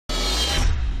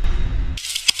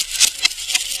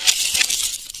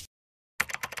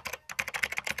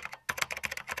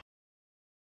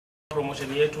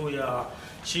promotion yetu ya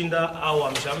Shinda au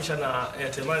Amsha Amsha na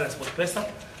Airtel Money na SportPesa.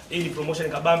 Hii ni promotion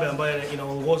kabambe ambayo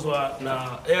inaongozwa na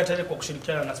Airtel kwa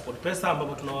kushirikiana na SportPesa,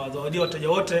 ambapo tunawazawadia wateja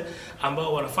wote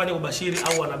ambao wanafanya ubashiri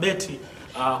au wanabeti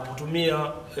kutumia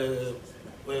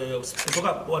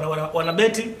kutoka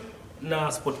wanabeti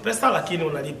na SportPesa, lakini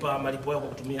wanalipa malipo yao kwa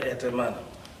kutumia Airtel Money.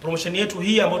 Promotion yetu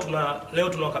hii ambayo leo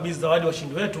tunawakabidhi zawadi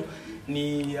washindi wetu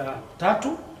ni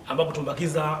tatu, ambapo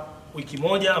tumebakiza wiki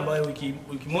moja, ambayo wiki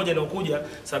moja inayokuja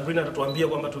Sabrina atatuambia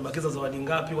kwamba tumebakiza zawadi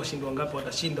ngapi, washindi wangapi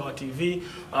watashinda wa TV,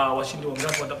 washindi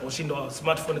wangapi wataposhinda wa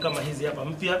smartphone kama hizi hapa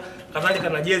mpya, kadhalika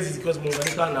na jezi zikiwa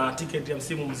zimeunganika na tiketi ya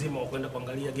msimu mzima wa kwenda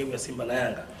kuangalia game ya Simba na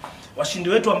Yanga. Washindi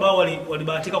wetu ambao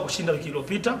walibahatika kushinda wiki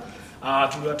iliyopita,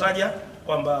 tuliwataja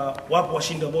kwamba wapo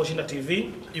washindi ambao washinda TV.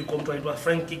 Yuko mtu anaitwa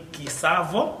Frankie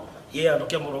Kisavo, yeye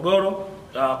anatokea Morogoro.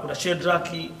 Kuna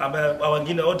Shedraki ambaye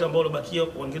wengine wote ambao walobakia,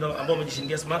 wengine ambao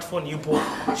wamejishindia smartphone, yupo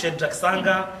Shedraki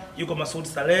Sanga, yuko Masud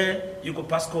Saleh, yuko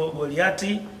Pasco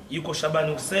Goliati, yuko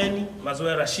Shabani Hussein,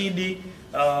 Mazoea Rashidi,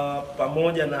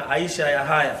 pamoja na Aisha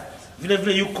Yahaya. Vile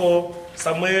vile yuko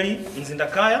Samueli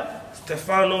Mzindakaya,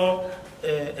 Stefano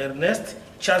Ernest,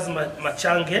 Charles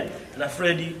Machange na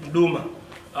Freddy Mduma.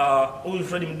 Huyu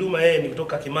Freddy Mduma yeye ni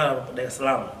kutoka Kimara, Dar es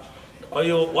Salaam. Kwa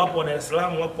hiyo wapo wa Dar es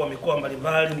Salaam, wapo wa mikoa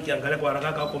mbalimbali, nikiangalia kwa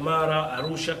haraka hapo Mara,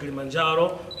 Arusha,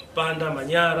 Kilimanjaro, Mpanda,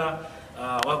 Manyara,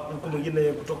 wapo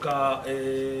mwingine kutoka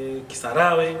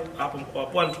Kisarawe, hapo mkoa wa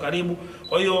Pwani karibu.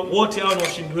 Kwa hiyo wote hao ni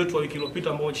washindi wetu wa wiki iliyopita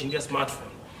ambao walishindia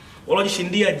smartphone.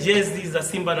 Walojishindia jezi za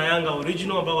Simba na Yanga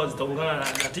original ambao zitaungana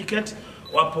na ticket.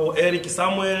 Wapo Eric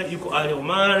Samuel, yuko Ali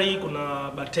Omari,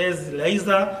 kuna Batez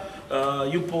Laiza,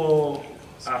 yupo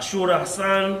Ashura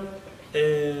Hassan,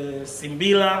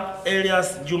 Simbila,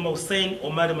 Elias, Juma Hussein,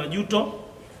 Omari Majuto,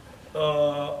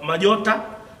 Majota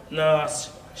na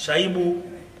Shaibu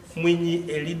Mwinyi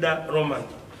Elida Roman.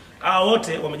 Hao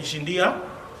wote wamejishindia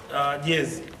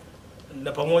jezi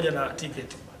na pamoja na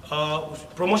ticket.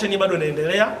 Promotion hii bado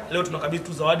inaendelea. Leo tunakabidhi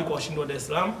tu zawadi kwa washindi wa Dar es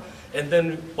Salaam, and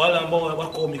then wale ambao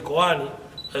wako mikoani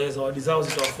zawadi zao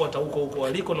zitawafuata huko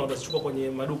waliko na watazichukua kwenye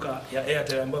maduka ya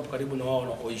Airtel ambayo karibu na wao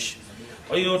wanakoishi.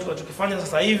 Kwa hiyo tunachokifanya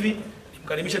sasa hivi,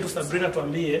 nimkaribishe tu Sabrina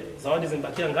tuambie zawadi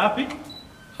zimebakia ngapi,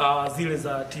 zile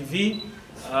za TV,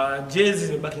 jezi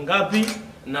zimebaki ngapi,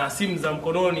 na simu za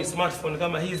mkononi smartphone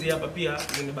kama hizi hapa pia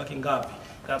zimebaki ngapi.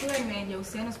 Kwa Meneja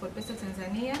uhusiano SportPesa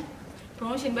Tanzania,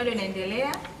 promotion bado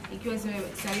inaendelea ikiwa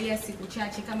zimesalia siku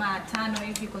chache kama 5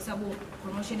 hivi, kwa sababu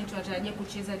promotion tunatarajia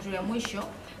kucheza draw ya mwisho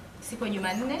siku ya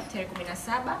Jumanne tarehe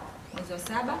 17 mwezi wa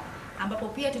 7, ambapo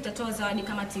pia tutatoa zawadi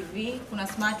kama TV, kuna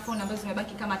smartphone ambazo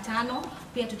zimebaki kama 5,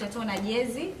 pia tutatoa na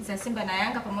jezi za Simba na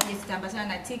Yanga pamoja zitaambatana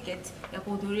na ticket ya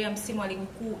kuhudhuria msimu wa ligi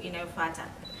kuu inayofuata.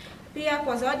 Pia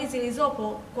kwa zawadi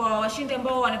zilizopo kwa washindi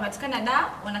ambao wanapatikana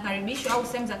wanakaribishwa au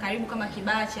sehemu za karibu kama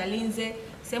Kibaa cha Linze,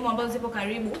 sehemu ambazo zipo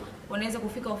karibu, wanaweza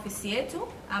kufika ofisi yetu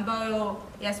ambayo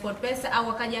ya SportPesa au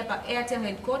wakaja hapa Airtel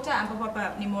headquarter ambapo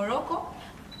hapa ni Morocco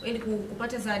ili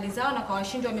kupata zawadi zao, na kwa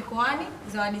washindi wa mikoani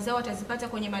zawadi zao watazipata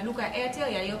kwenye maduka ya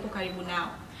Airtel yaliyopo karibu nao.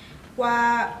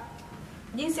 Kwa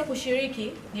jinsi ya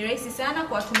kushiriki ni rahisi sana.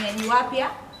 Kwa watumiaji wapya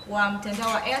wa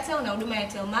mtandao wa Airtel na huduma ya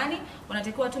Airtel Money,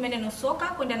 wanatakiwa tume neno soka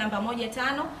kwenda namba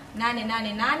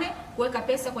 15888 kuweka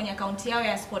pesa kwenye akaunti yao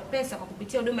ya SportPesa kwa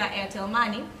kupitia huduma ya Airtel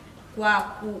Money kwa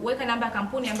kuweka namba ya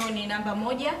kampuni ambayo ni namba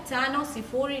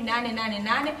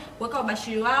 150888, kuweka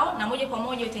ubashiri wao na moja kwa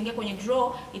moja itaingia kwenye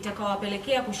draw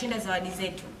itakawapelekea kushinda zawadi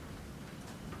zetu.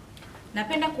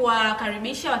 Napenda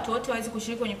kuwakaribisha watu wote waweze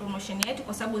kushiriki kwenye promotion yetu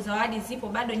kwa sababu zawadi zipo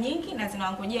bado nyingi na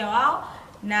zinawangojea wao,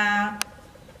 na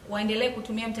waendelee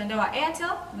kutumia mtandao wa Airtel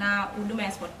na huduma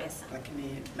ya SportPesa.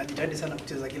 Lakini najitahidi sana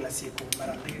kucheza kila siku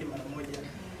mara 2 mara 1,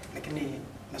 lakini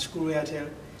nashukuru Airtel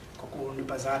kwa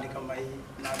kunipa zawadi kama hii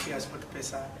na pia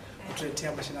SportPesa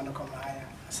kutuletea mashindano kama haya.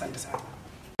 Asante sana.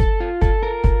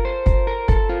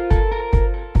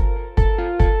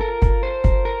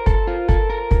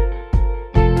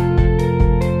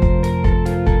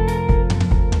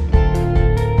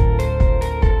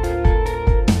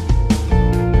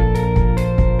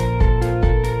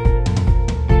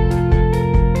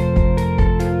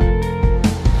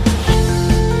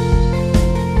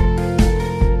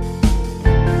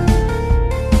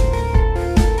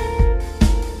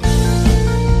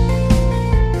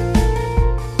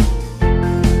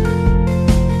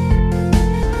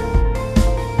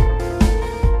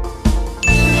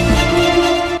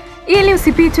 Ili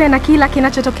usipitwe na kila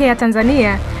kinachotokea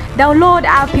Tanzania, download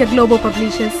app ya Global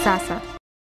Publishers sasa.